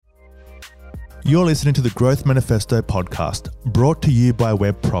You're listening to the Growth Manifesto podcast, brought to you by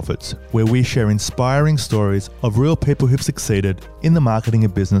Web Profits, where we share inspiring stories of real people who've succeeded in the marketing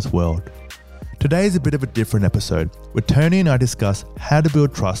and business world. Today is a bit of a different episode, where Tony and I discuss how to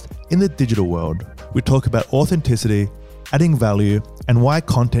build trust in the digital world. We talk about authenticity, adding value, and why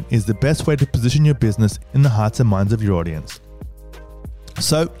content is the best way to position your business in the hearts and minds of your audience.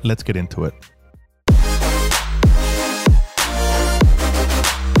 So let's get into it.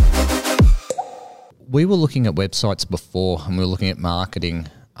 We were looking at websites before, and we were looking at marketing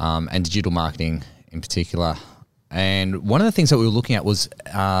and digital marketing in particular. And one of the things that we were looking at was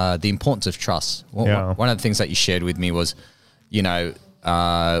the importance of trust. One of the things that you shared with me was, if you're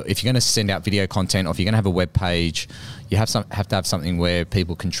going to send out video content or if you're going to have a web page, you have to have something where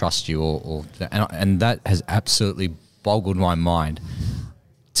people can trust you. And that has absolutely boggled my mind.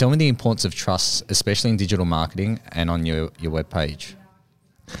 Tell me the importance of trust, especially in digital marketing and on your web page.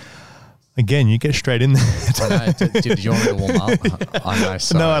 Again, you get straight in there. I know. Did you want me to warm up? I know.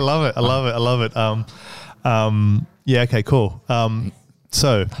 Sorry. No, I love it. Yeah. Okay. Cool.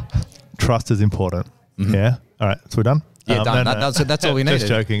 So, trust is important. Mm-hmm. Yeah. All right. So we're done. Yeah. Done. No. That's all we needed. Just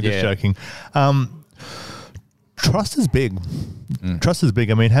joking. Trust is big. Trust is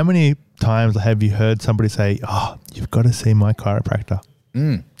big. I mean, how many times have you heard somebody say, "Oh, you've got to see my chiropractor.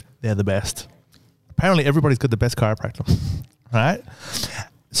 They're the best." Apparently, everybody's got the best chiropractor, right?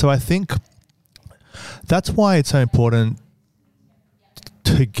 So I think that's why it's so important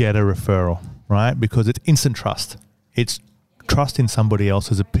to get a referral, right? Because it's instant trust. It's trust in somebody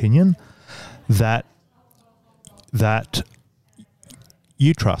else's opinion that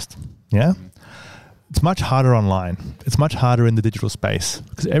you trust, yeah? It's much harder online. It's much harder in the digital space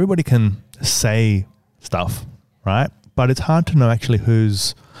because everybody can say stuff, right? But it's hard to know actually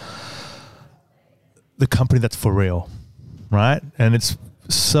who's the company that's for real, right? And it's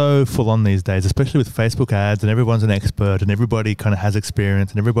so full on these days, especially with Facebook ads, and everyone's an expert and everybody kind of has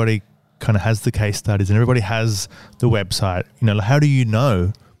experience and everybody kind of has the case studies and everybody has the website. How do you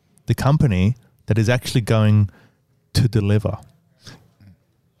know the company that is actually going to deliver?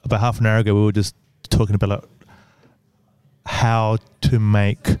 About half an hour ago, we were just talking about how to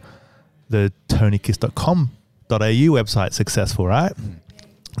make the tonykiss.com.au website successful, right?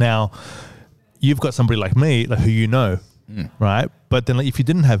 Now, you've got somebody like me, who you know, right? But then if you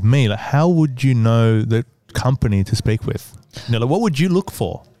didn't have me, how would you know the company to speak with? What would you look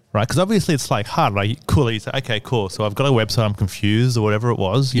for, right? Because obviously it's hard, cool. You say, okay, cool. So I've got a website, I'm confused or whatever it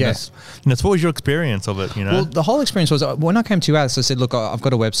was. Yes. So what was your experience of it, Well, the whole experience was when I came to you, Alex, I said, look, I've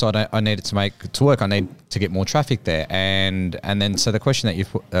got a website I needed to make to work. I need to get more traffic there. And then, so the question that you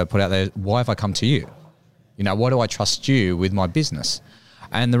put out there, why have I come to you? Why do I trust you with my business?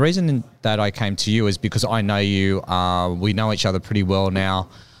 And the reason that I came to you is because I know you, we know each other pretty well now.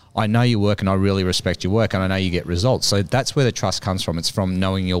 I know your work and I really respect your work and I know you get results. So that's where the trust comes from. It's from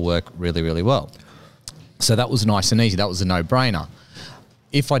knowing your work really, really well. So that was nice and easy. That was a no-brainer.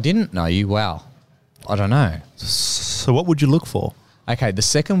 If I didn't know you, wow, I don't know. So what would you look for? Okay, the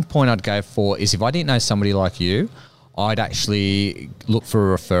second point I'd go for is if I didn't know somebody like you, I'd actually look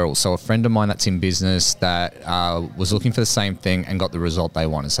for a referral. So a friend of mine that's in business that was looking for the same thing and got the result they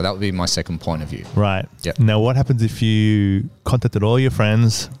wanted. So that would be my second point of view. Right. Yep. Now, what happens if you contacted all your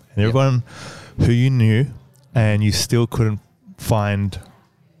friends and everyone who you knew and you still couldn't find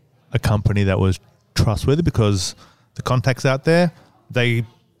a company that was trustworthy because the contacts out there, they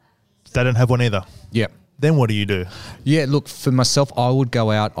don't have one either? Yep. Then what do you do? Yeah, look, for myself, I would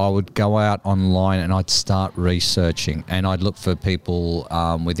go out online and I'd start researching and I'd look for people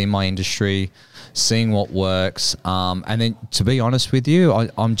within my industry, seeing what works. And then to be honest with you,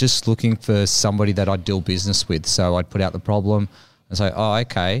 I'm just looking for somebody that I'd deal business with. So I'd put out the problem and say, oh,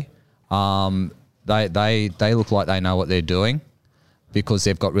 okay, they look like they know what they're doing because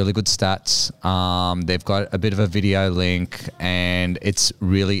they've got really good stats. They've got a bit of a video link and it's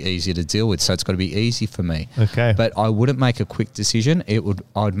really easy to deal with. So it's got to be easy for me. Okay. But I wouldn't make a quick decision.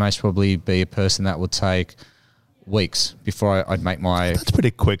 I'd most probably be a person that would take weeks before I'd make my... That's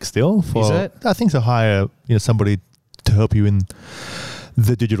pretty quick still. Is it? I think to hire somebody to help you in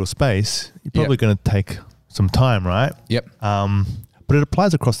the digital space, you're probably going to take some time, right? Yep. But it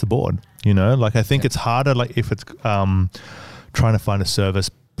applies across the board, I think it's harder if it's... trying to find a service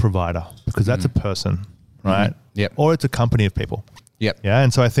provider because that's a person, right? Mm-hmm. Yep. Or it's a company of people. Yep. Yeah.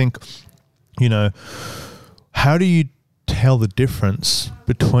 And so I think, how do you tell the difference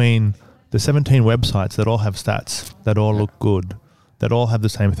between the 17 websites that all have stats, that all look good, that all have the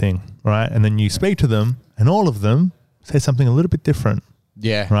same thing, right? And then you speak to them and all of them say something a little bit different.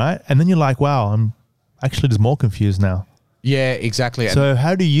 Yeah. Right? And then you're like, wow, I'm actually just more confused now. Yeah, exactly. So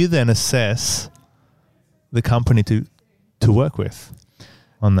how do you then assess the company to work with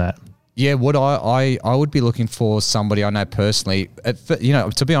on that? Yeah, what I would be looking for somebody I know personally.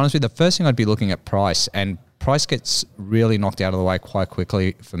 To be honest with you, the first thing I'd be looking at price, and price gets really knocked out of the way quite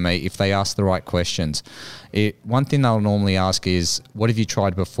quickly for me if they ask the right questions. One thing they'll normally ask is, what have you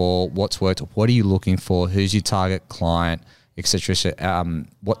tried before? What's worked? What are you looking for? Who's your target client, etc.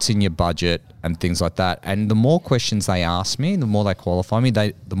 What's in your budget and things like that. And the more questions they ask me, the more they qualify me,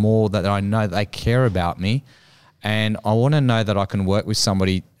 the more that I know they care about me. And I want to know that I can work with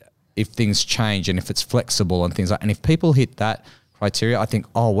somebody if things change and if it's flexible and things like, and if people hit that criteria, I think,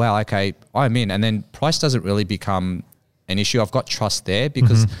 oh wow, okay, I'm in. And then price doesn't really become an issue. I've got trust there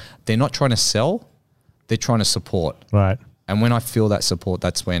because they're not trying to sell, they're trying to support. Right. And when I feel that support,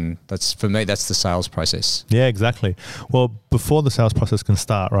 that's for me, that's the sales process. Yeah, exactly. Well, before the sales process can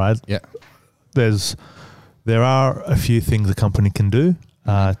start, right? Yeah. There are a few things a company can do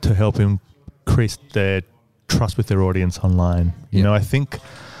to help increase their trust with their audience online. You know, I think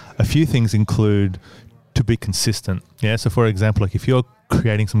a few things include to be consistent. Yeah. So for example, like if you're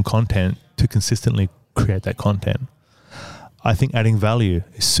creating some content, to consistently create that content. I think adding value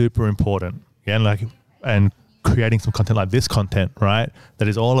is super important. Yeah. And creating some content like this content, right? That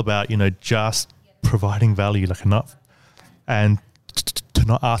is all about, just providing value, enough, and to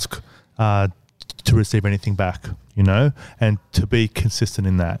not ask to receive anything back, and to be consistent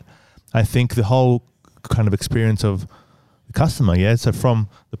in that. I think the whole kind of experience of the customer, yeah. So from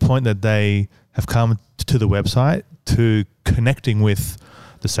the point that they have come to the website to connecting with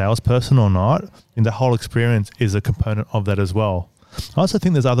the salesperson or not, and the whole experience is a component of that as well. I also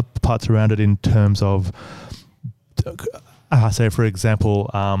think there's other parts around it in terms of, say for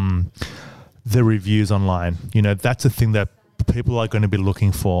example, the reviews online. That's a thing that people are going to be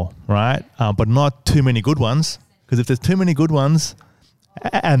looking for, right? But not too many good ones, because if there's too many good ones,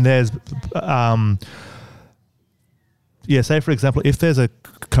 and there's, say for example, if there's a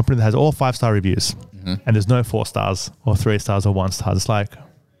company that has all 5-star reviews and there's no 4 stars or 3 stars or 1 star, it's like,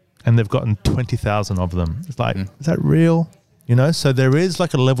 and they've gotten 20,000 of them. It's like, is that real? So there is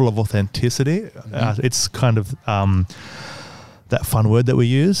a level of authenticity. It's kind of that fun word that we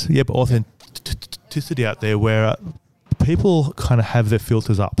use. Yeah, but authenticity out there where people kind of have their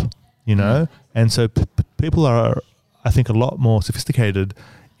filters up, and so people are, I think, a lot more sophisticated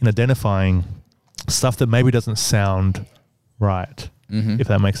in identifying stuff that maybe doesn't sound right, if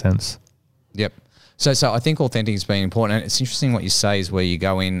that makes sense. Yep. So I think authentic has been important. And it's interesting what you say is where you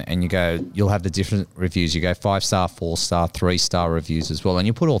go in and you'll have the different reviews. You go 5-star, 4-star, 3-star reviews as well. And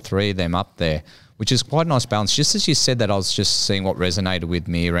you put all 3 of them up there, which is quite a nice balance. Just as you said that, I was just seeing what resonated with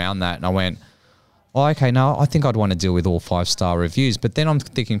me around that. And I went, oh, okay, no, I think I'd want to deal with all 5-star reviews. But then I'm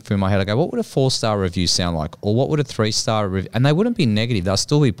thinking through my head, I go, what would a 4-star review sound like? Or what would a 3-star review? And they wouldn't be negative. They'll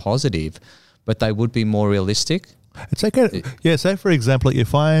still be positive, but they would be more realistic. It's okay. Yeah, say for example,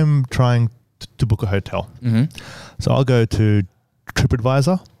 if I'm trying to book a hotel, so I'll go to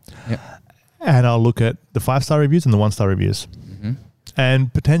TripAdvisor and I'll look at the 5-star reviews and the 1-star reviews,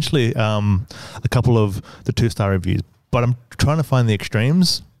 and potentially a couple of the 2-star reviews. But I'm trying to find the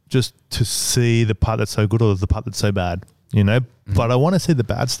extremes just to see the part that's so good or the part that's so bad, But I want to see the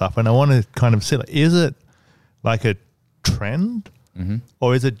bad stuff, and I want to kind of see, is it like a trend,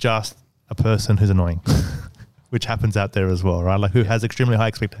 or is it just a person who's annoying? Which happens out there as well, right? Who has extremely high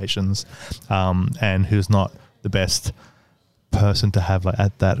expectations, and who's not the best person to have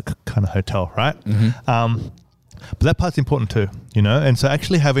at that kind of hotel, right? But that part's important too, And so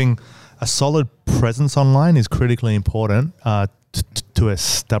actually having a solid presence online is critically important to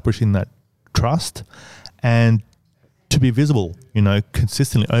establishing that trust and to be visible,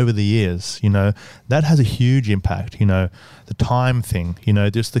 consistently over the years, that has a huge impact, the time thing,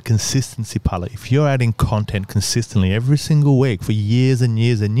 just the consistency part. If you're adding content consistently every single week for years and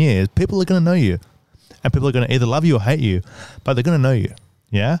years and years, people are going to know you, and people are going to either love you or hate you, but they're going to know you.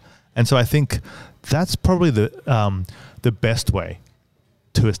 Yeah. And so I think that's probably the best way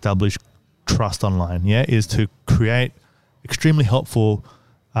to establish trust online. Yeah. Is to create extremely helpful,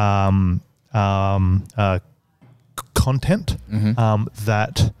 content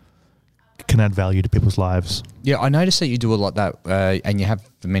that can add value to people's lives. Yeah, I noticed that you do a lot that, and you have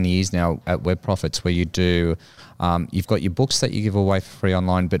for many years now at Web Profits, where you do, you've got your books that you give away for free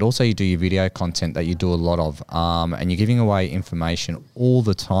online, but also you do your video content that you do a lot of, and you're giving away information all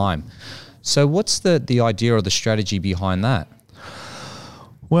the time. So what's the idea or the strategy behind that?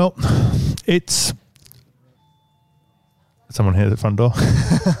 Well, it's someone here at the front door.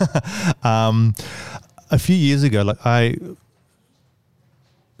 A few years ago,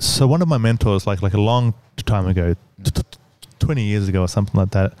 so one of my mentors, like a long time ago, 20 years ago or something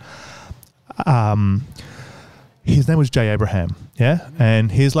like that, his name was Jay Abraham, yeah,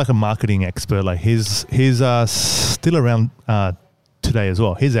 and he's like a marketing expert. Like he's still around today as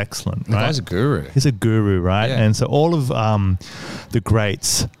well. He's excellent. The guy's a guru. He's a guru, right? Yeah. And so all of the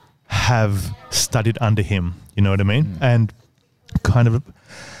greats have studied under him. You know what I mean? And kind of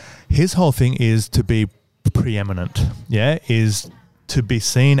his whole thing is to be preeminent. Yeah, is to be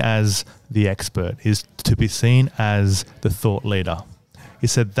seen as the expert. Is to be seen as the thought leader. He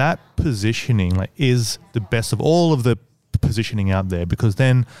said that positioning like is the best of all of the positioning out there, because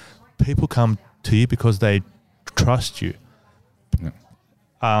then people come to you because they trust you.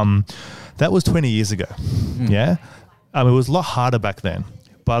 That was 20 years ago. Yeah. It was a lot harder back then,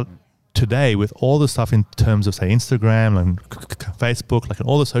 but today with all the stuff in terms of say Instagram and Facebook, like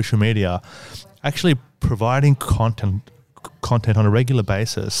all the social media, actually providing content on a regular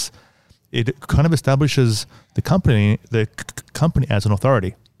basis, it kind of establishes the company as an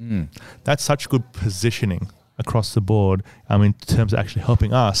authority. That's such good positioning across the board. In terms of actually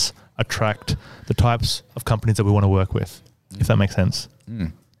helping us attract the types of companies that we want to work with, if that makes sense.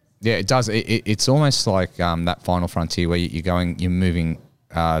 Yeah, it does. It's almost like that final frontier where you're moving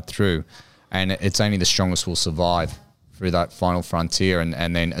through, and it's only the strongest will survive through that final frontier.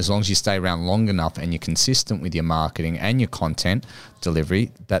 And then as long as you stay around long enough and you're consistent with your marketing and your content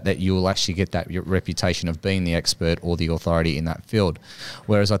delivery, that you will actually get that reputation of being the expert or the authority in that field.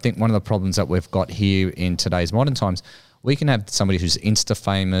 Whereas I think one of the problems that we've got here in today's modern times, we can have somebody who's Insta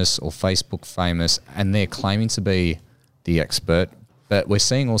famous or Facebook famous and they're claiming to be the expert, but we're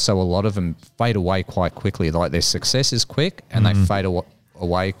seeing also a lot of them fade away quite quickly. Like their success is quick and they fade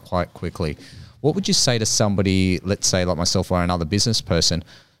away quite quickly. What would you say to somebody, let's say like myself or another business person,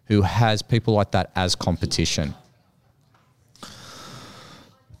 who has people like that as competition?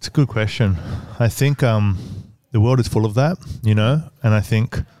 It's a good question. I think the world is full of that, and I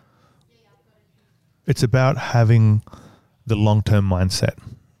think it's about having the long-term mindset.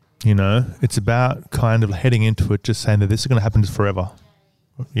 It's about kind of heading into it just saying that this is going to happen forever.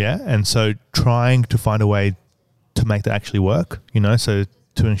 Yeah. And so trying to find a way to make that actually work, so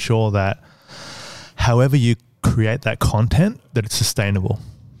to ensure that however you create that content, that it's sustainable.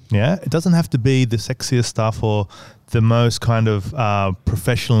 Yeah. It doesn't have to be the sexiest stuff or the most kind of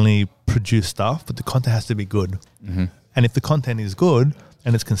professionally produced stuff, but the content has to be good. And if the content is good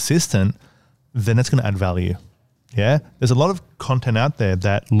and it's consistent, then it's going to add value. Yeah. There's a lot of content out there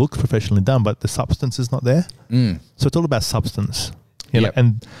that looks professionally done, but the substance is not there. So it's all about substance.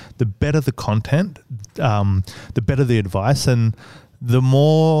 And the better the content, the better the advice, and the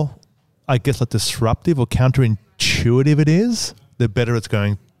more, I guess, like disruptive or counterintuitive it is, the better it's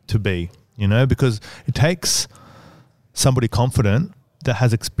going to be, because it takes somebody confident that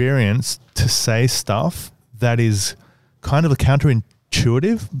has experience to say stuff that is kind of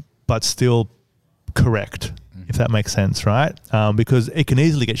counterintuitive, but still correct, if that makes sense, right? Because it can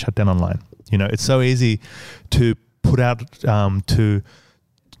easily get shut down online. It's so easy to put out, to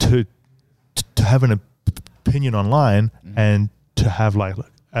have an opinion online and to have like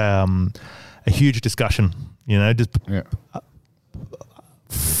a huge discussion,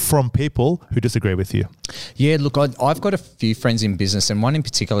 from people who disagree with you. Yeah, look, I've got a few friends in business, and one in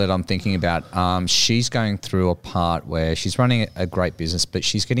particular that I'm thinking about. She's going through a part where she's running a great business, but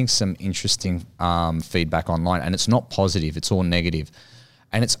she's getting some interesting feedback online, and it's not positive, it's all negative.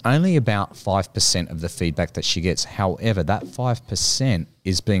 And it's only about 5% of the feedback that she gets. However, that 5%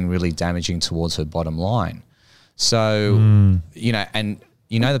 is being really damaging towards her bottom line. So, and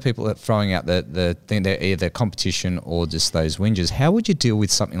the people that are throwing out the thing, they're either competition or just those whingers. How would you deal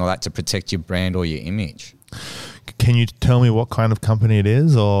with something like that to protect your brand or your image? Can you tell me what kind of company it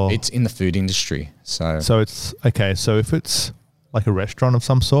is? Or it's in the food industry. So it's okay. So if it's like a restaurant of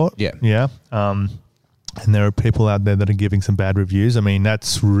some sort, yeah. And there are people out there that are giving some bad reviews. I mean,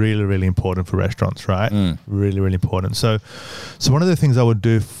 that's really, really important for restaurants, right? Really, really important. So one of the things I would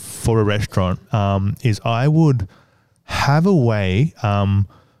do for a restaurant is I would have a way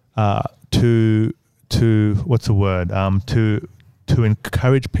to what's the word? To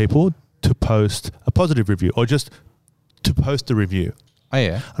encourage people to post a positive review or just to post a review. Oh,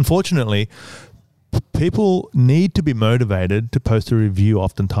 yeah. Unfortunately, people need to be motivated to post a review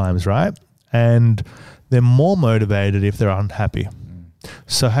oftentimes, right? And they're more motivated if they're unhappy.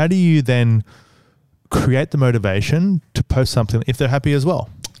 So how do you then create the motivation to post something if they're happy as well?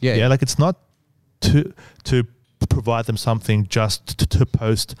 Yeah. Like it's not to provide them something just to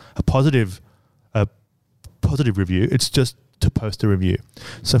post a positive review. It's just to post a review.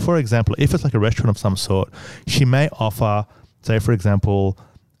 So for example, if it's like a restaurant of some sort, she may offer, say for example,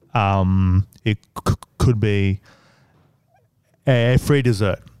 could be a free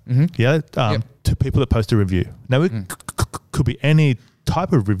dessert. To to people that post a review. Now, it could be any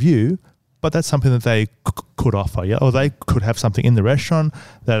type of review, but that's something that they could offer, yeah? Or they could have something in the restaurant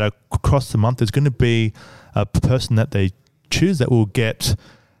that across the month, there's going to be a person that they choose that will get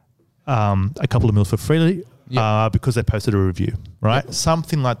a couple of meals for free because they posted a review, right? Yep.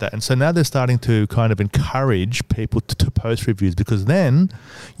 Something like that. And so now they're starting to kind of encourage people to post reviews, because then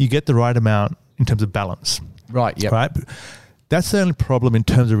you get the right amount in terms of balance. Right, yeah. Right? That's the only problem in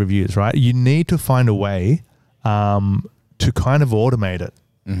terms of reviews, right? You need to find a way to kind of automate it,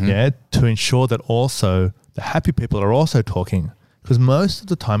 to ensure that also the happy people are also talking, because most of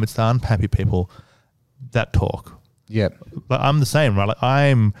the time it's the unhappy people that talk. Yeah. But I'm the same, right? Like,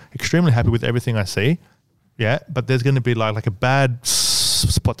 I'm extremely happy with everything I see, but there's going to be like a bad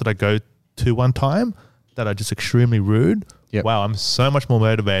spot that I go to one time that are just extremely rude. Yep. Wow, I'm so much more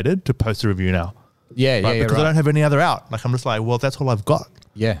motivated to post a review now. Because I don't have any other out. Like, I'm just like, well, that's all I've got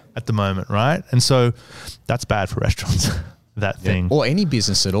at the moment, right? And so that's bad for restaurants, that thing. Or any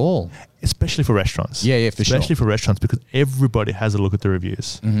business at all. Especially for restaurants. Yeah, for sure. Especially for restaurants, because everybody has a look at the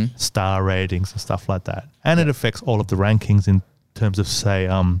reviews, star ratings and stuff like that. And it affects all of the rankings in terms of, say,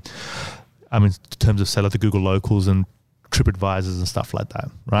 in terms of, say, like the Google Locals and TripAdvisors and stuff like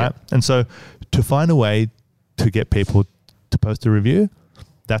that, right? Yep. And so to find a way to get people to post a review,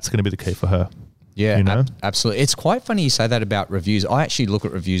 that's going to be the key for her. Yeah, you know? Absolutely. It's quite funny you say that about reviews. I actually look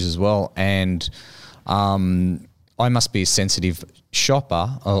at reviews as well, and I must be a sensitive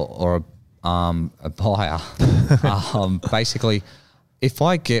shopper or a buyer. Basically, if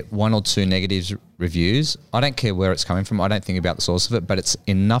I get one or two negative reviews, I don't care where it's coming from. I don't think about the source of it, but it's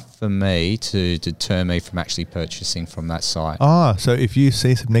enough for me to deter me from actually purchasing from that site. Oh, so if you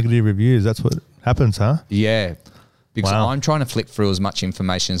see some negative reviews, that's what happens, huh? Yeah. Because I'm trying to flick through as much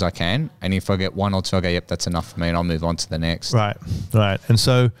information as I can, and if I get one or two, I go, yep, that's enough for me, and I'll move on to the next. Right. And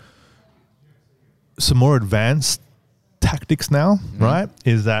so some more advanced tactics now, right,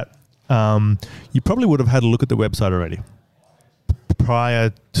 is that you probably would have had a look at the website already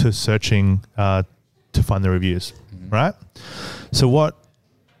prior to searching to find the reviews, right? So what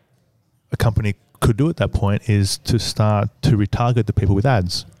a company could do at that point is to start to retarget the people with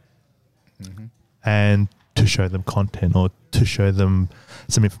ads and to show them content, or to show them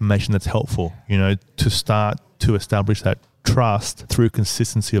some information that's helpful, to start to establish that trust through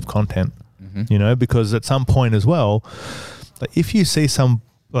consistency of content, because at some point as well, like if you see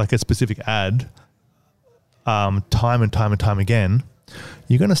a specific ad time and time again,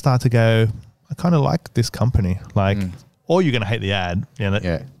 you're going to start to go, I kind of like this company, or you're going to hate the ad,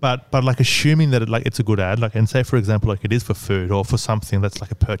 but like assuming that it's a good ad, and say, for example, like it is for food or for something that's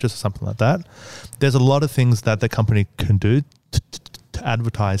like a purchase or something like that, there's a lot of things that the company can do to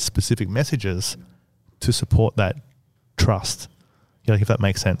advertise specific messages to support that trust, if that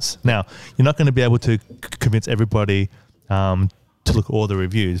makes sense. Now, you're not going to be able to convince everybody to look at all the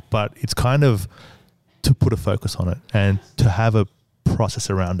reviews, but it's kind of to put a focus on it and to have a process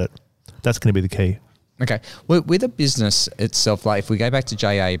around it. That's going to be the key. Okay. Well, with a business itself, like if we go back to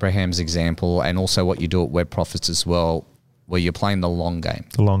Jay Abraham's example, and also what you do at Web Profits as well, where you're playing the long game.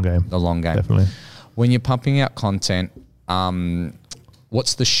 The long game. Definitely. When you're pumping out content,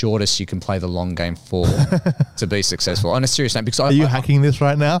 what's the shortest you can play the long game for to be successful? On a serious note, because are you hacking this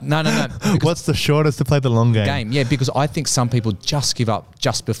right now? No. What's the shortest to play the long game? Yeah, because I think some people just give up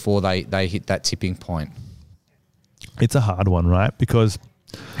just before they hit that tipping point. It's a hard one, right? Because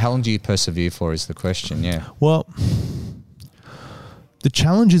how long do you persevere for is the question, yeah. Well, the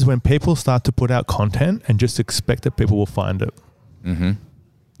challenge is when people start to put out content and just expect that people will find it.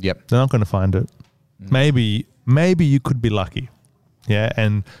 Yep. They're not going to find it. Maybe you could be lucky. Yeah,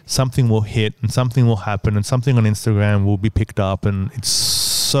 and something will hit and something will happen and something on Instagram will be picked up, and it's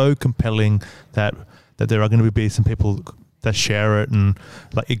so compelling that there are going to be some people that share it, and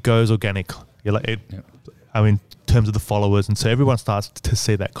like it goes organic. Yeah, like it. Yep. I mean, in terms of the followers, and so everyone starts to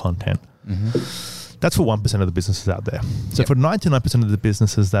see that content. That's for 1% of the businesses out there. So for 99% of the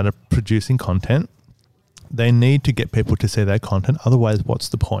businesses that are producing content, they need to get people to see that content. Otherwise, what's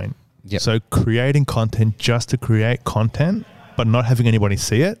the point? So creating content just to create content, but not having anybody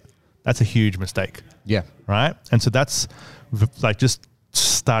see it, that's a huge mistake. Yeah. Right? And so that's like just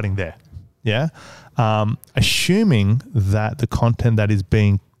starting there. Yeah. Assuming that the content that is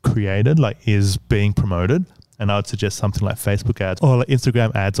being created is being promoted, and I would suggest something like Facebook ads or like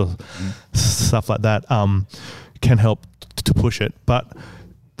Instagram ads or stuff like that can help to push it. But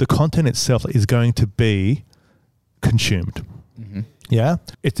the content itself is going to be consumed. Yeah.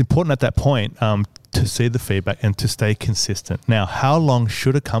 It's important at that point to see the feedback and to stay consistent. Now, how long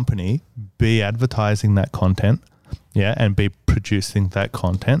should a company be advertising that content? Yeah. And be producing that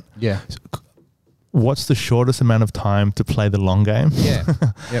content? Yeah. what's the shortest amount of time to play the long game? Yeah.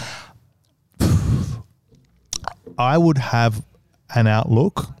 Yep. I would have an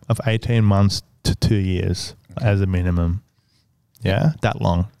outlook of 18 months to 2 years as a minimum. Yeah, that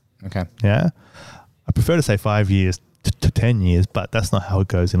long. Okay. Yeah. I prefer to say 5 years to 10 years, but that's not how it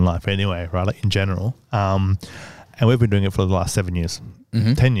goes in life anyway, right? Like in general. And we've been doing it for the last 7 years,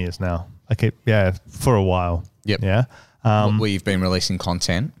 10 years now. Okay. Yeah. For a while. Yep. Yeah. Where you've been releasing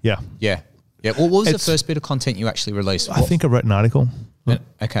content. Yeah. Yeah. Yeah. What was the first bit of content you actually released? I think I wrote an article.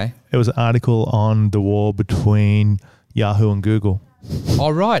 Okay. It was an article on the war between Yahoo and Google. Oh,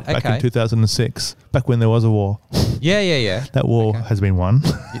 right. Okay. Back in 2006, back when there was a war. Yeah. That war has been won.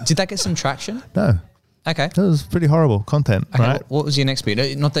 Did that get some traction? No. Okay. That was pretty horrible content, Okay, right? what was your next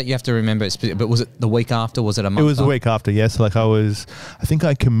bit? Not that you have to remember it, but was it the week after? Was it a month? It was a week after, yes. Like I think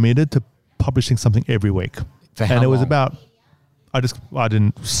I committed to publishing something every week. For how and it was long? about, I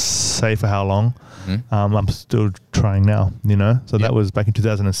didn't say for how long. I'm still trying now, you know? So that was back in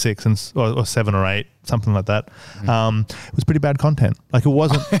 2006 or 7 or 8, something like that. It was pretty bad content. Like it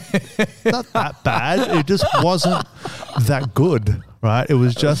wasn't not that bad. It just wasn't that good, right? It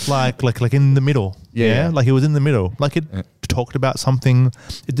was just like in the middle. Yeah. Like it was in the middle. Like it talked about something.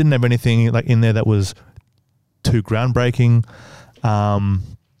 It didn't have anything like in there that was too groundbreaking.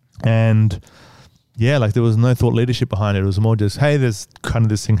 And yeah, like there was no thought leadership behind it. It was more just, hey, there's kind of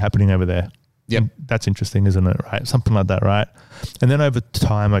this thing happening over there. Yep. That's interesting, isn't it? Right. Something like that. Right. And then over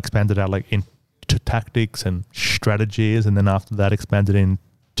time I expanded out like into tactics and strategies. And then after that expanded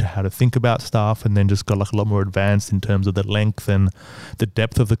into how to think about stuff, and then just got like a lot more advanced in terms of the length and the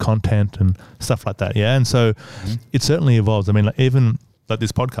depth of the content and stuff like that. Yeah. And so it certainly evolves. I mean, like even like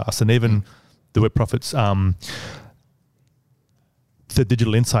this podcast and even the Web Profits, the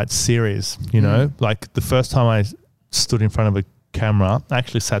Digital Insights series, you know, like the first time I stood in front of a camera, I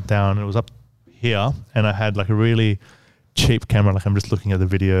actually sat down and it was up here and I had like a really cheap camera. Like I'm just looking at the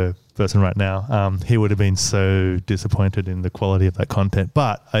video person right now. He would have been so disappointed in the quality of that content,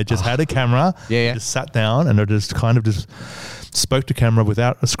 but I just had a camera, just sat down and I just kind of just spoke to camera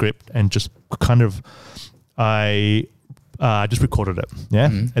without a script and just kind of, I just recorded it. Yeah.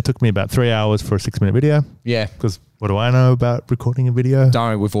 It took me about 3 hours for a 6-minute video. Yeah. Because what do I know about recording a video? Don't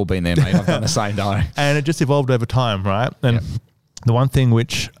worry, we've all been there, mate. I've done the same, don't I? And it just evolved over time, right? And the one thing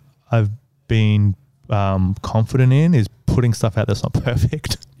which I've been confident in is putting stuff out that's not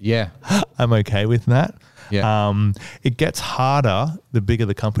perfect. Yeah. I'm okay with that. Yeah. It gets harder the bigger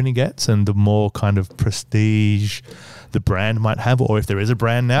the company gets and the more kind of prestige the brand might have, or if there is a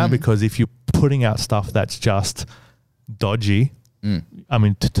brand now, because if you're putting out stuff that's just dodgy, I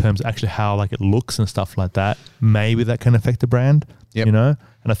mean, to terms of actually how like it looks and stuff like that, maybe that can affect the brand, you know?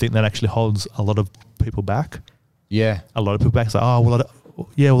 And I think that actually holds a lot of people back. Yeah. A lot of people back say, oh, well,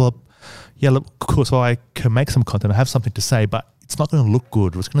 look, cool. So I can make some content. I have something to say, but it's not going to look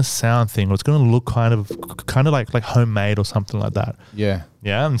good. Or it's going to sound thing, or it's going to look kind of like homemade or something like that. Yeah.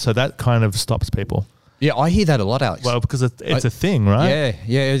 Yeah. And so that kind of stops people. Yeah, I hear that a lot, Alex. Well, because it's a thing, right?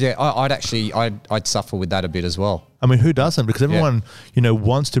 Yeah. I'd suffer with that a bit as well. I mean, who doesn't? Because everyone, you know,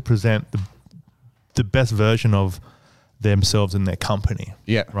 wants to present the best version of themselves in their company.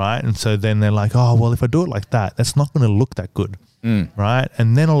 Yeah. Right. And so then they're like, oh, well, if I do it like that, that's not going to look that good. Right.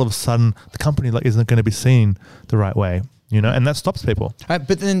 And then all of a sudden the company like isn't going to be seen the right way, you know, and that stops people. But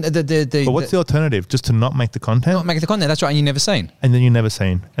then But what's the alternative? Just to not make the content? not make the content. That's right. And you're never seen. And then you're never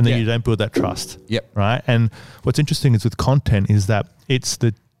seen. And then you don't build that trust. Yep. Right. And what's interesting is with content is that it's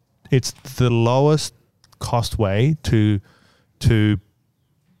the lowest cost way to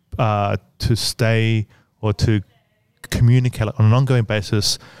stay or to communicate on an ongoing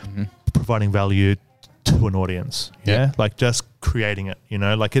basis, providing value to an audience. Yeah. Like just creating it, you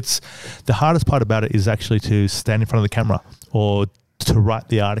know, like it's the hardest part about it is actually to stand in front of the camera or to write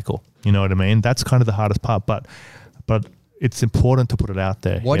the article. You know what I mean? That's kind of the hardest part, but it's important to put it out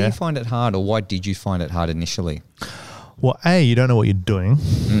there. Why do you find it hard, or why did you find it hard initially? Well, you don't know what you're doing.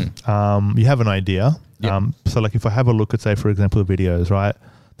 You have an idea. So like if I have a look at, say, for example, the videos, right?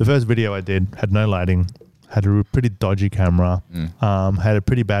 The first video I did had no lighting, had a pretty dodgy camera, had a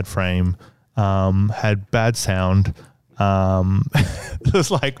pretty bad frame, had bad sound. It was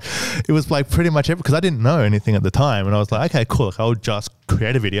like pretty much everything, because I didn't know anything at the time. And I was like, okay, cool. Like, I'll just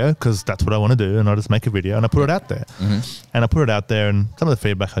create a video because that's what I want to do. And I'll just make a video and I put it out there. And I put it out there, and some of the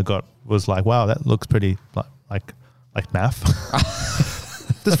feedback I got was like, wow, that looks pretty like naff.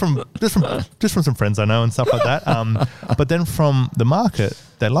 just from some friends I know and stuff like that. But then from the market,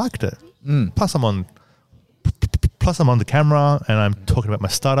 they liked it. Plus I'm on plus I'm on the camera and I'm talking about my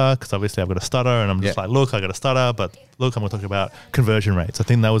stutter because obviously I've got a stutter and I'm just Yeah. like, look, I got a stutter, but look, I'm going to talk about conversion rates. I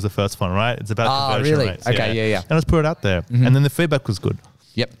think that was the first one, right? It's about conversion really? rates. Okay, yeah. And let's put it out there. And then the feedback was good.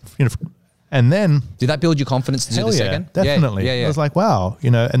 Yep. You know, and then Did that build your confidence to do the second? definitely. Yeah. I was like, wow,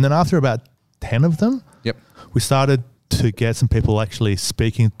 you know, and then after about 10 of them, Yep. we started to get some people actually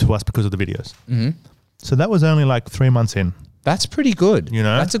speaking to us because of the videos. Mm-hmm. So that was only like 3 months in. That's pretty good. You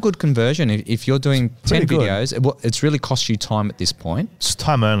know? That's a good conversion. If you're doing 10 pretty good. videos, it's really cost you time at this point. It's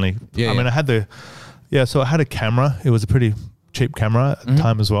time only. Yeah, I mean, yeah. so I had a camera. It was a pretty cheap camera at the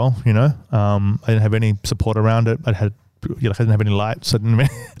time as well, you know. I didn't have any support around it. I didn't have any lights. So I didn't have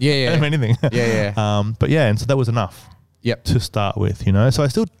Yeah, I didn't have anything. Yeah. But yeah, and so that was enough Yep. to start with, you know. So I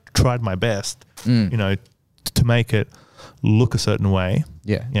still tried my best, you know, to make it look a certain way.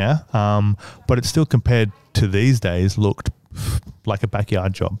 Yeah. Yeah. But it still compared to these days looked like a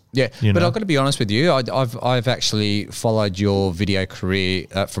backyard job. Yeah, You but know? I've got to be honest with you. I've actually followed your video career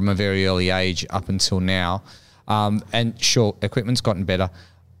from a very early age up until now, and sure, equipment's gotten better,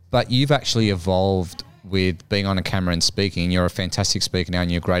 but you've actually evolved with being on a camera and speaking. You're a fantastic speaker now, and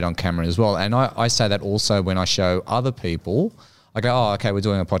you're great on camera as well. And I say that also when I show other people. I go, oh, okay, we're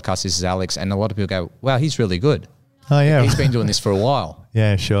doing a podcast. This is Alex, and a lot of people go, wow, he's really good. Oh yeah. He's been doing this for a while.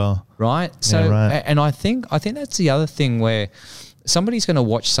 Yeah, sure. Right. So, right. and I think that's the other thing where somebody's going to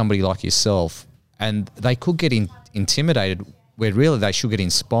watch somebody like yourself and they could get intimidated where really they should get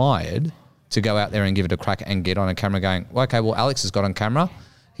inspired to go out there and give it a crack and get on a camera going, well, okay, well, Alex has got on camera.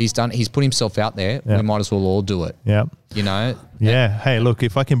 He's put himself out there. Yeah. We might as well all do it. Yeah. You know? Yeah. Hey, look,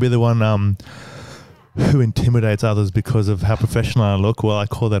 if I can be the one who intimidates others because of how professional I look, well, I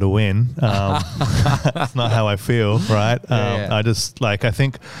call that a win. That's not how I feel, right? Yeah. I just I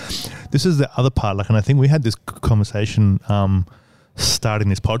think this is the other part. And I think we had this conversation starting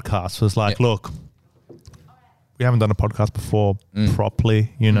this podcast was like, look, we haven't done a podcast before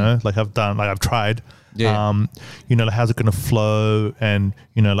properly, you know, I've tried. Yeah. You know, how's it going to flow, and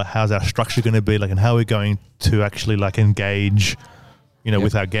you know, how's our structure going to be, and how we're going to actually engage, you know,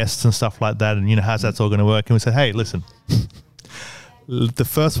 with our guests and stuff like that, and you know, how's that's all going to work? And we said, hey, listen, the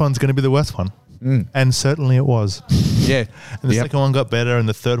first one's going to be the worst one, and certainly it was. Yeah. And the second one got better, and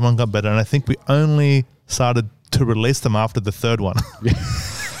the third one got better, and I think we only started to release them after the third one.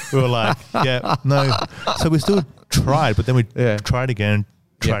 We were like, yeah, no. So we still tried, but then we tried again.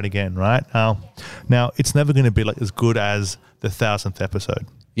 Right? Now it's never going to be as good as the 1,000th episode.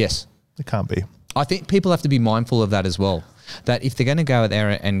 Yes. It can't be. I think people have to be mindful of that as well. That if they're going to go out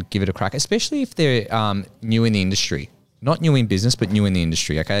there and give it a crack, especially if they're new in the industry, not new in business, but new in the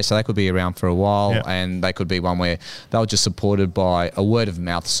industry. Okay, so they could be around for a while, and they could be one where they were just supported by a word of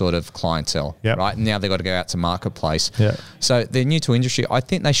mouth sort of clientele, right? And now they've got to go out to marketplace. Yeah. So they're new to industry. I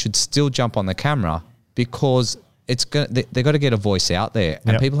think they should still jump on the camera because they've got to get a voice out there,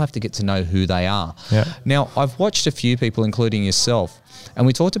 and people have to get to know who they are. Yeah. Now, I've watched a few people, including yourself, and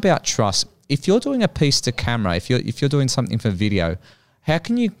we talked about trust. If you're doing a piece to camera, if you're doing something for video, how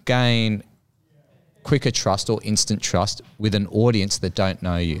can you gain quicker trust or instant trust with an audience that don't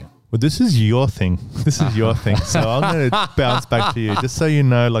know you? Well, this is your thing. So I'm going to bounce back to you. Just so you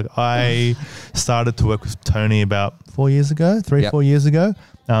know, I started to work with Tony about 4 years ago, 4 years ago,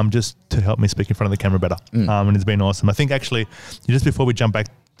 just to help me speak in front of the camera better. And it's been awesome. I think actually, just before we jump back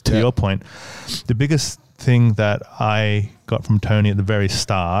to your point, the biggest thing that I got from Tony at the very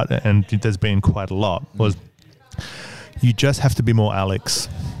start, and there's been quite a lot, was you just have to be more Alex.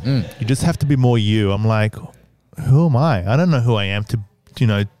 You just have to be more you. I'm like, who am I? I don't know who I am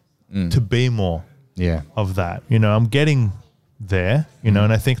to be more of that. You know, I'm getting there, you know,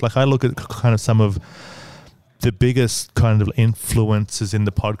 and I think I look at kind of some of the biggest kind of influencers in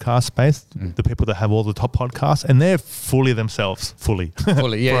the podcast space, the people that have all the top podcasts, and they're fully themselves, fully.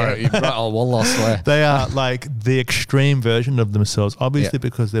 Yeah. Oh, well, I swear. They are the extreme version of themselves, obviously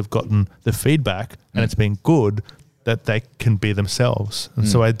because they've gotten the feedback and it's been good that they can be themselves. And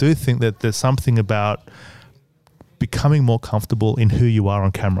so I do think that there's something about becoming more comfortable in who you are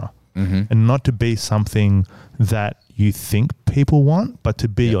on camera and not to be something that you think people want, but to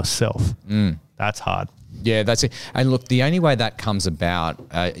be yourself. That's hard. Yeah, that's it. And look, the only way that comes about,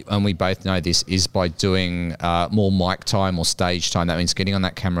 and we both know this, is by doing more mic time or stage time. That means getting on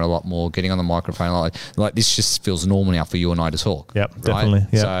that camera a lot more, getting on the microphone a lot. Like this just feels normal now for you and I to talk. Yep, right? definitely.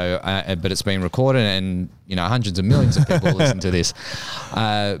 Yep. So, but it's been recorded, and you know, hundreds of millions of people listen to this.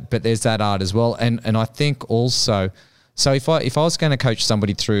 But there's that art as well, and I think also. So if I was going to coach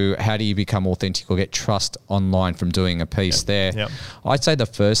somebody through how do you become authentic or get trust online from doing a piece there, I'd say the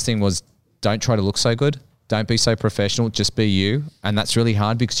first thing was don't try to look so good. Don't be so professional. Just be you. And that's really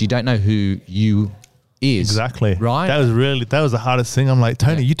hard because you don't know who you is. Exactly. Right? That was the hardest thing. I'm like,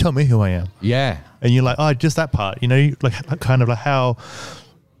 Tony, you tell me who I am. Yeah. And you're like, oh, just that part. You know, like kind of like how,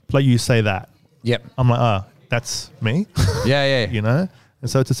 like you say that. Yep. I'm like, oh, that's me. Yeah. You know? And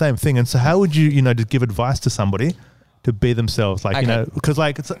so it's the same thing. And so how would you, you know, just give advice to somebody to be themselves? Like, you know, because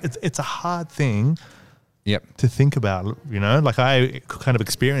like it's a hard thing Yep. to think about, you know? Like I kind of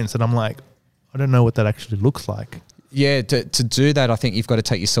experience it. I'm like, I don't know what that actually looks like. Yeah, to do that, I think you've got to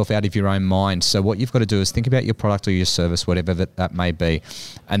take yourself out of your own mind. So what you've got to do is think about your product or your service, whatever that may be,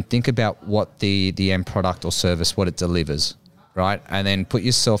 and think about what the end product or service, what it delivers, right? And then put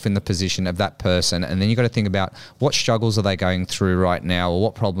yourself in the position of that person. And then you've got to think about what struggles are they going through right now, or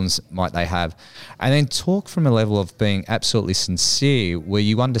what problems might they have. And then talk from a level of being absolutely sincere where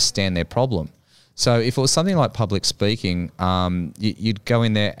you understand their problem. So if it was something like public speaking, you'd go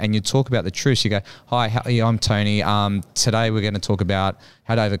in there and you'd talk about the truth. You go, hi, how are you? I'm Tony. Today we're going to talk about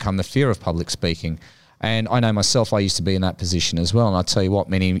how to overcome the fear of public speaking. And I know myself, I used to be in that position as well. And I'll tell you what,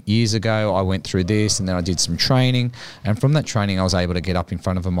 many years ago, I went through this and then I did some training. And from that training, I was able to get up in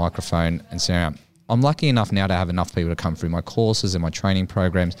front of a microphone and say, I'm lucky enough now to have enough people to come through my courses and my training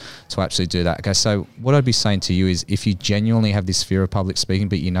programs to actually do that. Okay, so what I'd be saying to you is if you genuinely have this fear of public speaking,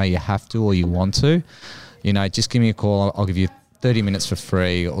 but you know you have to or you want to, you know, just give me a call. I'll give you 30 minutes for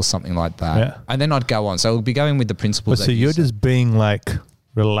free or something like that. Yeah. And then I'd go on. So we'll be going with the principles. But so you're just being like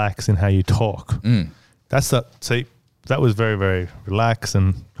relaxed in how you talk. That's that. See, that was very, very relaxed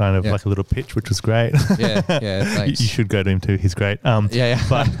and kind of like a little pitch, which was great. Yeah, thanks. You should go to him too. He's great. But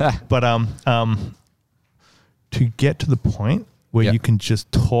to get to the point where you can just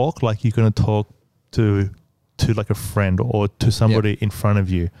talk like you're going to talk to like a friend or to somebody in front of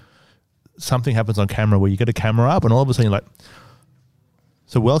you. Something happens on camera where you get a camera up and all of a sudden you're like,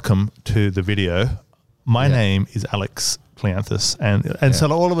 so welcome to the video. My name is Alex Kleanthis. And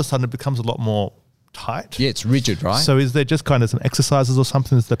so all of a sudden it becomes a lot more tight. Yeah, it's rigid, right? So is there just kind of some exercises or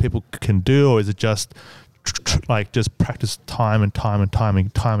something that people can do, or is it just like just practice time again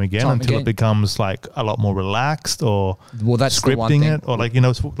until it becomes like a lot more relaxed, or that's scripting it, or like, you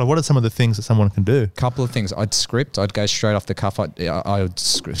know, what are some of the things that someone can do? Couple of things. I'd go straight off the cuff. I would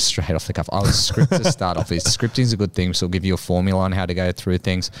script straight off the cuff. I would script to start off. Scripting is a good thing, so it'll give you a formula on how to go through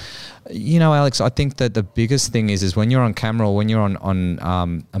things. You know, Alex, I think that the biggest thing is when you're on camera or when you're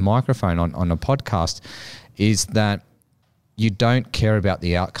on a microphone on a podcast, is that you don't care about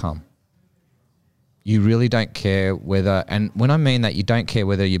the outcome. You really don't care whether, and when I mean that, you don't care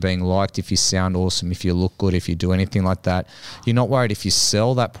whether you're being liked, if you sound awesome, if you look good, if you do anything like that. You're not worried if you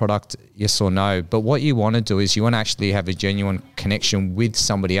sell that product, yes or no. But what you want to do is you want to actually have a genuine connection with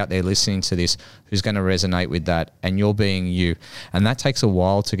somebody out there listening to this who's going to resonate with that, and you're being you. And that takes a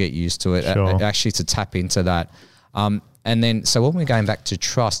while to get used to it, actually to tap into that. And then, so when we're going back to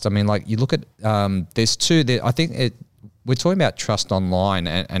trust, I mean, like you look at, there's two, I think we're talking about trust online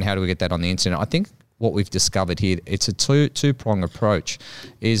and how do we get that on the internet. I think what we've discovered here, it's a two-prong approach,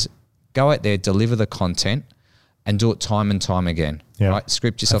 is go out there, deliver the content and do it time and time again, right?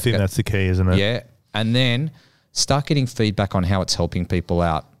 Script yourself. I think that's the key, isn't it? Yeah. And then start getting feedback on how it's helping people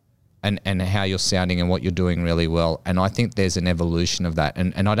out and how you're sounding and what you're doing really well. And I think there's an evolution of that.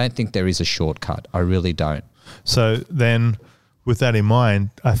 And I don't think there is a shortcut. I really don't. So then with that in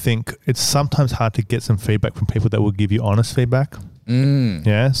mind, I think it's sometimes hard to get some feedback from people that will give you honest feedback.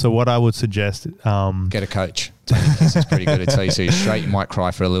 Yeah. So what I would suggest, get a coach. Tony Kiss is pretty good at telling you. So you're straight, you might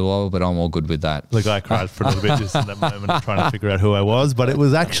cry for a little while, but I'm all good with that. The guy cried for a little bit just in that moment of trying to figure out who I was, but it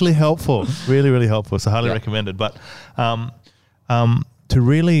was actually helpful, really, really helpful. So highly recommended. But to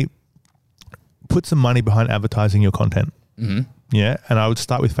really put some money behind advertising your content. Yeah. And I would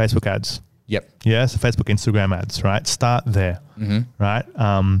start with Facebook ads. Yep. Yeah. So Facebook, Instagram ads, right? Start there, right?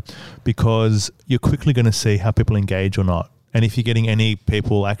 Because you're quickly going to see how people engage or not. And if you're getting any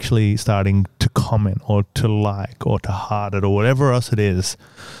people actually starting to comment or to like or to heart it or whatever else it is,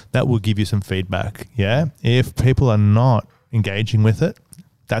 that will give you some feedback. Yeah. If people are not engaging with it,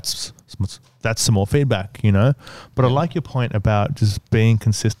 that's some more feedback, you know. But I like your point about just being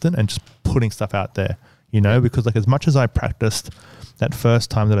consistent and just putting stuff out there, you know, because like as much as I practiced that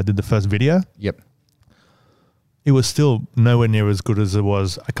first time that I did the first video, it was still nowhere near as good as it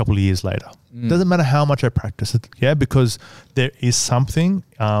was a couple of years later. Doesn't matter how much I practice it, because there is something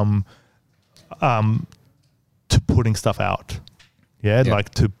to putting stuff out,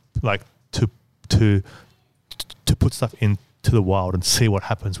 like to put stuff into the wild and see what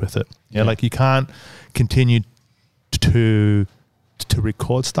happens with it. Like you can't continue to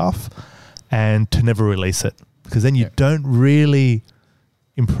record stuff and to never release it, because then you don't really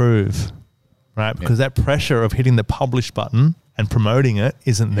improve. Right, because that pressure of hitting the publish button and promoting it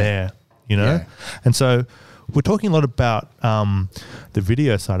isn't there, you know? Yeah. And so we're talking a lot about the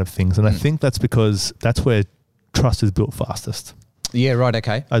video side of things. And I think that's because that's where trust is built fastest. Yeah, right,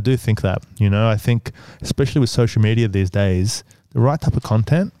 okay. I do think that, you know, I think especially with social media these days, the right type of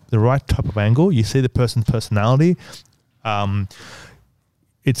content, the right type of angle, you see the person's personality.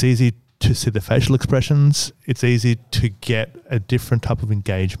 It's easy to see the facial expressions. It's easy to get a different type of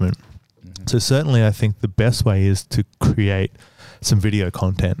engagement. So certainly I think the best way is to create some video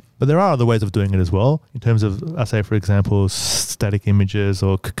content. But there are other ways of doing it as well in terms of, I say, for example, static images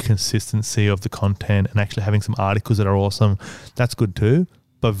or consistency of the content and actually having some articles that are awesome. That's good too.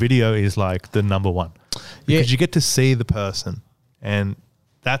 But video is like the number one because you get to see the person, and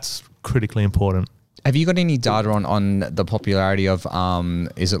that's critically important. Have you got any data on the popularity of,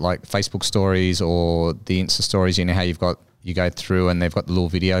 is it like Facebook stories or the Insta stories? You know how you go through and they've got the little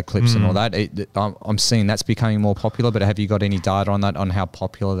video clips and all that. I'm seeing that's becoming more popular, but have you got any data on that, on how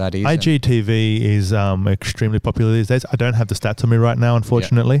popular that is? IGTV is extremely popular these days. I don't have the stats on me right now,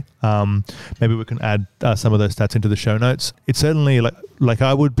 unfortunately. Maybe we can add some of those stats into the show notes. It's certainly like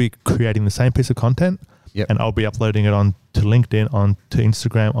I would be creating the same piece of content and I'll be uploading it on to LinkedIn, onto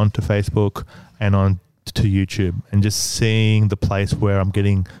Instagram, onto Facebook, and on to YouTube, and just seeing the place where I'm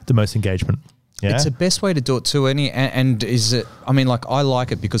getting the most engagement. Yeah? It's the best way to do it too. And is it, I mean, like I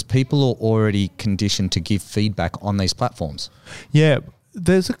like it because people are already conditioned to give feedback on these platforms. Yeah.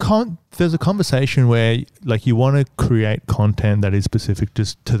 There's a conversation where like you want to create content that is specific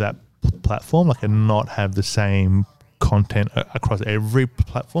just to that platform, like, and not have the same content across every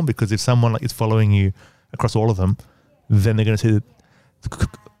platform, because if someone like is following you across all of them, then they're going to see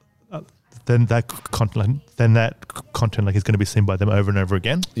that content like is going to be seen by them over and over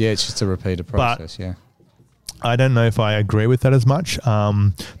again. Yeah, it's just a repeated process. But I don't know if I agree with that as much.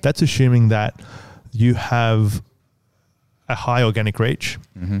 That's assuming that you have a high organic reach.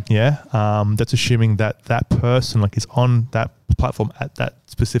 That's assuming that that person like is on that platform at that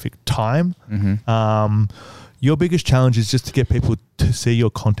specific time. Your biggest challenge is just to get people to see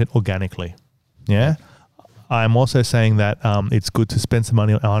your content organically. I'm also saying that it's good to spend some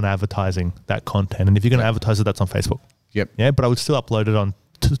money on advertising that content. And if you're going to advertise it, that's on Facebook. But I would still upload it on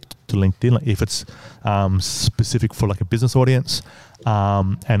to LinkedIn, like if it's specific for like a business audience,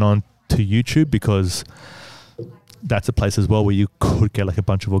 and on to YouTube, because that's a place as well where you could get like a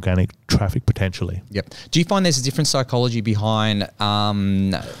bunch of organic traffic potentially. Do you find there's a different psychology behind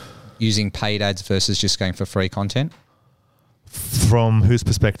using paid ads versus just going for free content? From whose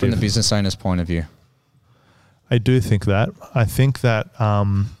perspective? From the business owner's point of view. I do think that. I think that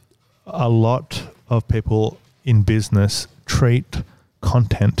a lot of people in business treat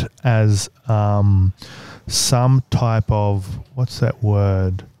content as some type of, what's that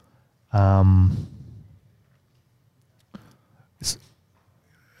word?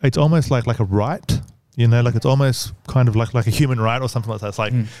 It's almost like a right, you know, like it's almost kind of like a human right or something like that. It's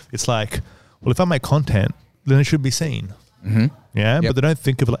like, it's like, well, if I make content, then it should be seen. But they don't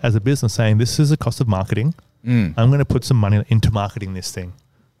think of it as a business saying, this is a cost of marketing. I'm going to put some money into marketing this thing,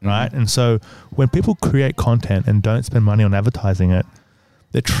 right? And so when people create content and don't spend money on advertising it,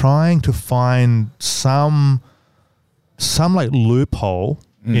 they're trying to find some like loophole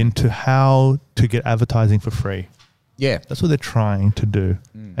into how to get advertising for free. That's what they're trying to do.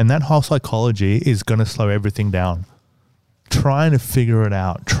 And that whole psychology is going to slow everything down. Trying to figure it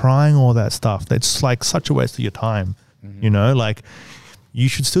out, trying all that stuff. That's like such a waste of your time, you know, like you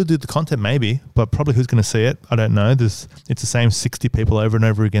should still do the content maybe, but probably who's going to see it? I don't know. It's the same 60 people over and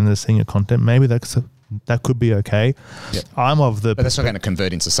over again that are seeing your content. Maybe that could be okay. But that's not going to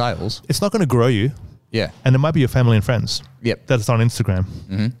convert into sales. It's not going to grow you. And it might be your family and friends. That's on Instagram.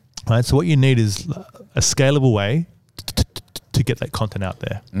 Right. So what you need is a scalable way to get that content out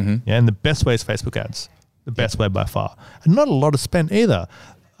there. And the best way is Facebook ads. The best way by far. And not a lot of spend either.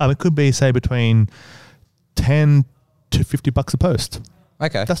 It could be, say, between 10 to $50 a post.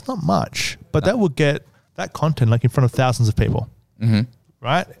 That's not much, but that will get that content like in front of thousands of people.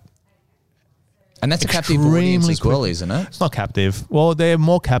 Right? And that's a captive audience as well, isn't it? It's not captive. Well, they're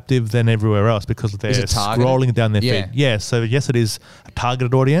more captive than everywhere else because they're scrolling down their feed. So yes, it is a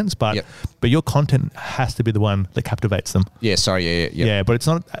targeted audience, but your content has to be the one that captivates them. But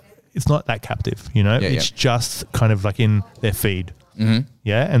it's not that captive, you know? It's just kind of like in their feed.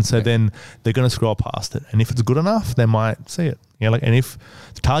 And so then they're going to scroll past it. And if it's good enough, they might see it. And if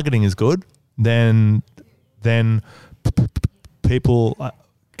the targeting is good, then people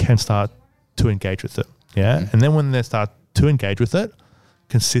can start to engage with it. And then when they start to engage with it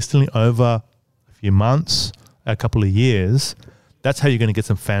consistently over a few months, a couple of years, that's how you're going to get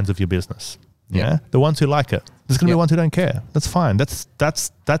some fans of your business. Yeah. The ones who like it. There's going to be ones who don't care. That's fine. That's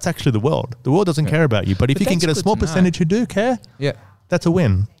actually the world. The world doesn't care about you. But if you can get a small percentage who do care, that's a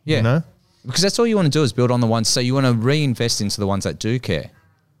win. Yeah. You know? Because that's all you want to do is build on the ones. So you want to reinvest into the ones that do care.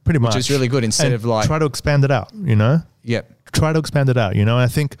 Pretty much. Which is really good instead of like... try to expand it out, you know? Yep. Try to expand it out, you know? I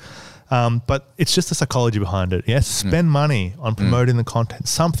think... but it's just the psychology behind it. Yes, spend money on promoting the content,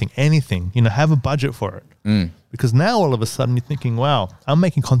 something, anything. You know, have a budget for it. Because now all of a sudden you're thinking, wow, I'm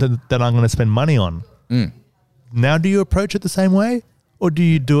making content that I'm going to spend money on. Now, do you approach it the same way, or do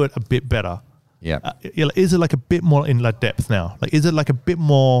you do it a bit better? Yeah. Is it like a bit more in like depth now? Like, is it like a bit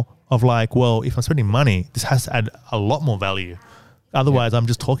more of like, well, if I'm spending money, this has to add a lot more value. Otherwise, I'm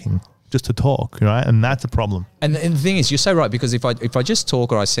just talking. Just to talk, right? And that's a problem. And the thing is, you're so right, because if I just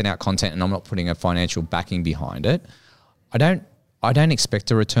talk or I send out content and I'm not putting a financial backing behind it, I don't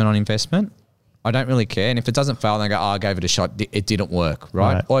expect a return on investment. I don't really care. And if it doesn't fail, then I go, I gave it a shot. It didn't work,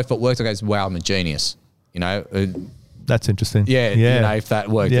 right? Or if it worked, I go, wow, I'm a genius. You know? That's interesting. Yeah. You know, if that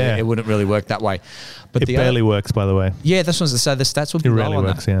worked, it wouldn't really work that way. But it barely works, by the way. Yeah, that's what I was going to say. The stats would be It low rarely on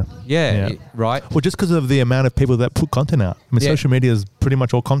works, that. Yeah, right. Well, just because of the amount of people that put content out. I mean, social media is pretty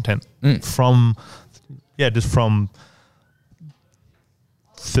much all content from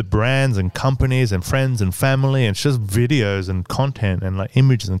the brands and companies and friends and family, and it's just videos and content and like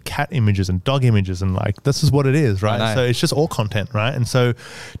images and cat images and dog images, and like this is what it is, right? So it's just all content, right? And so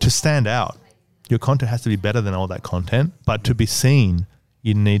to stand out, your content has to be better than all that content, but to be seen,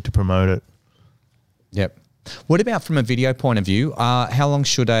 you need to promote it. Yep. What about from a video point of view? How long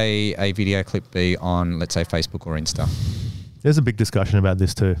should a video clip be on, let's say, Facebook or Insta? There's a big discussion about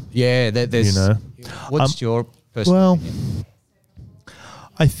this too. Yeah, there's. You know, what's your personal opinion?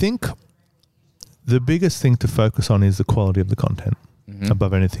 I think the biggest thing to focus on is the quality of the content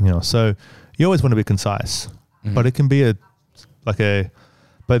above anything else. So you always want to be concise, but it can be but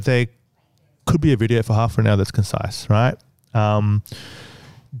they could be a video for half an hour that's concise, right?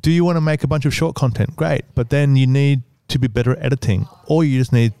 Do you want to make a bunch of short content? Great, but then you need to be better at editing, or you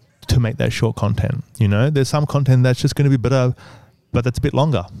just need to make that short content. You know, there's some content that's just going to be better, but that's a bit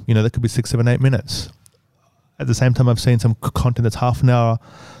longer. You know, that could be 6, 7, 8 minutes. At the same time, I've seen some content that's half an hour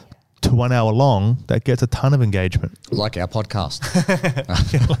to 1 hour long that gets a ton of engagement. Like our podcast.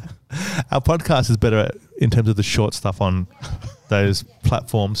 Our podcast is better in terms of the short stuff on those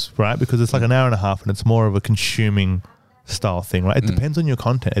platforms, right? Because it's like an hour and a half and it's more of a consuming style thing, right? It depends on your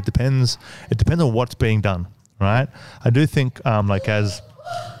content. It depends on what's being done, right? I do think like as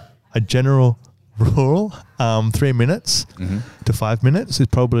a general rule, 3 minutes to 5 minutes is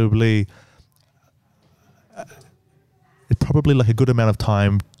probably like a good amount of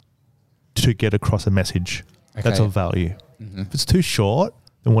time to get across a message that's of value. If it's too short,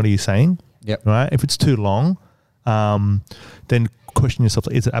 then what are you saying? Yep. Right? If it's too long, then question yourself,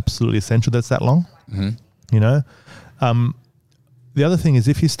 is it absolutely essential that's that long? You know? The other thing is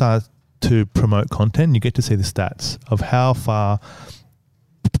if you start to promote content, you get to see the stats of how far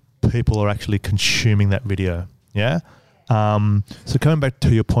people are actually consuming that video. Yeah? So coming back to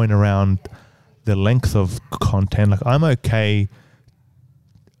your point around the length of content, like I'm okay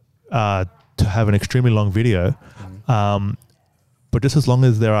to have an extremely long video, but just as long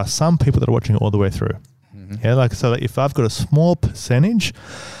as there are some people that are watching it all the way through. Yeah, like so if I've got a small percentage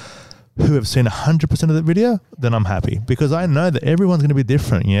who have seen 100% of the video, then I'm happy, because I know that everyone's going to be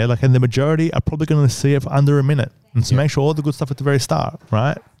different. Yeah, like, and the majority are probably going to see it for under a minute, and so make sure all the good stuff at the very start,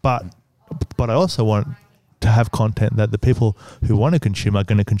 right? But I also want to have content that the people who want to consume are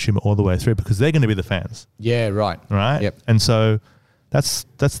going to consume it all the way through, because they're going to be the fans. Yeah, right. Right. Yep. And so that's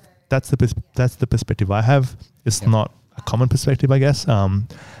the perspective I have. It's not a common perspective, I guess. And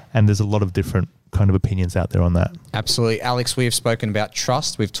there's a lot of different kind of opinions out there on that. Absolutely. Alex, we have spoken about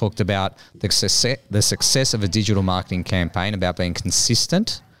trust. We've talked about the success of a digital marketing campaign, about being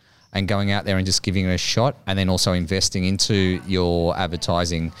consistent and going out there and just giving it a shot, and then also investing into your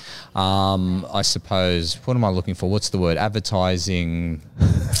advertising. I suppose, what am I looking for? What's the word? Advertising...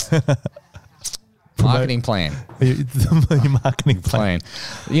 marketing plan. Your marketing plan.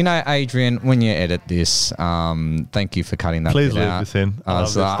 You know, Adrian, when you edit this, thank you for cutting that Please bit leave out. this in.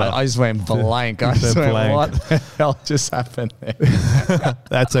 I just went blank. I just went, what the hell just happened there?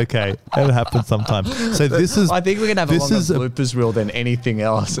 That's okay. It happens sometimes. So this is... I think we're going to have a longer bloopers reel than anything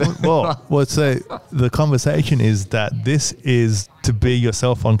else. well, so the conversation is that this is to be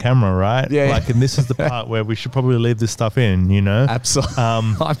yourself on camera, right? Yeah. Like, and this is the part where we should probably leave this stuff in, you know? Absolutely.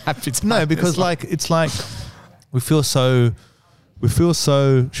 I'm happy to. No, because like, it's like we feel so we feel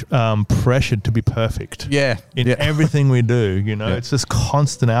so pressured to be perfect. Yeah. In everything we do, it's just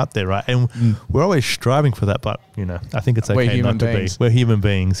constant out there, right? And we're always striving for that, but I think it's okay not to be. We're human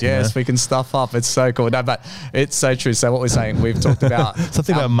beings. Yes, we can stuff up. It's so cool. No, but it's so true. So what we're saying, we've talked about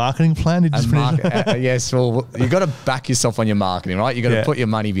something about marketing plan. Yes, well, you got to back yourself on your marketing, right? You got to put your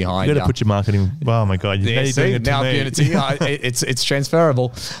money behind. You got to put your marketing. Oh my god, you're doing it to me. It's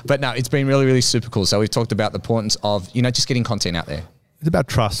transferable. But no, it's been really, really super cool. So we've talked about the importance of just getting content out there. It's about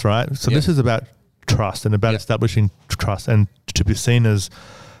trust, right? So this is about trust and about establishing trust and to be seen as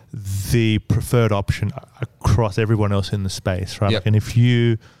the preferred option across everyone else in the space, right? Yep. And if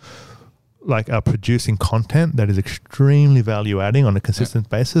you are producing content that is extremely value adding on a consistent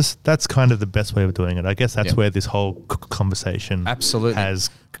basis, that's kind of the best way of doing it. I guess that's where this whole conversation has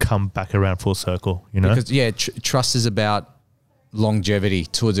come back around full circle, Because trust is about longevity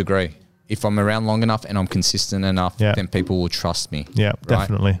to a degree. If I'm around long enough and I'm consistent enough, then people will trust me. Yeah, right?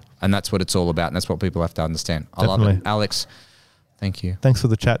 Definitely. And that's what it's all about. And that's what people have to understand. I love it. Alex, thank you. Thanks for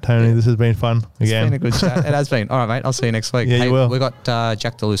the chat, Tony. Yeah. This has been fun again. It's been a good chat. It has been. All right, mate. I'll see you next week. Yeah, you will. We've got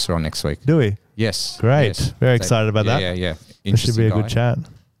Jack DeLuca on next week. Do we? Yes. Great. Yes. Very excited about that. Yeah. This should be a good chat.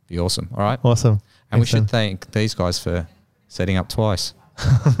 Be awesome. All right. Awesome. And we should thank these guys for setting up twice.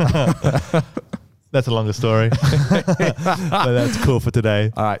 That's a longer story. But that's cool for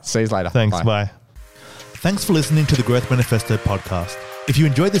today. All right. See you later. Thanks. Bye. Thanks for listening to the Growth Manifesto podcast. If you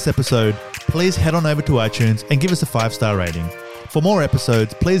enjoyed this episode, please head on over to iTunes and give us a 5-star rating. For more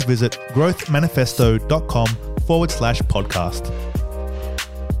episodes, please visit growthmanifesto.com/podcast.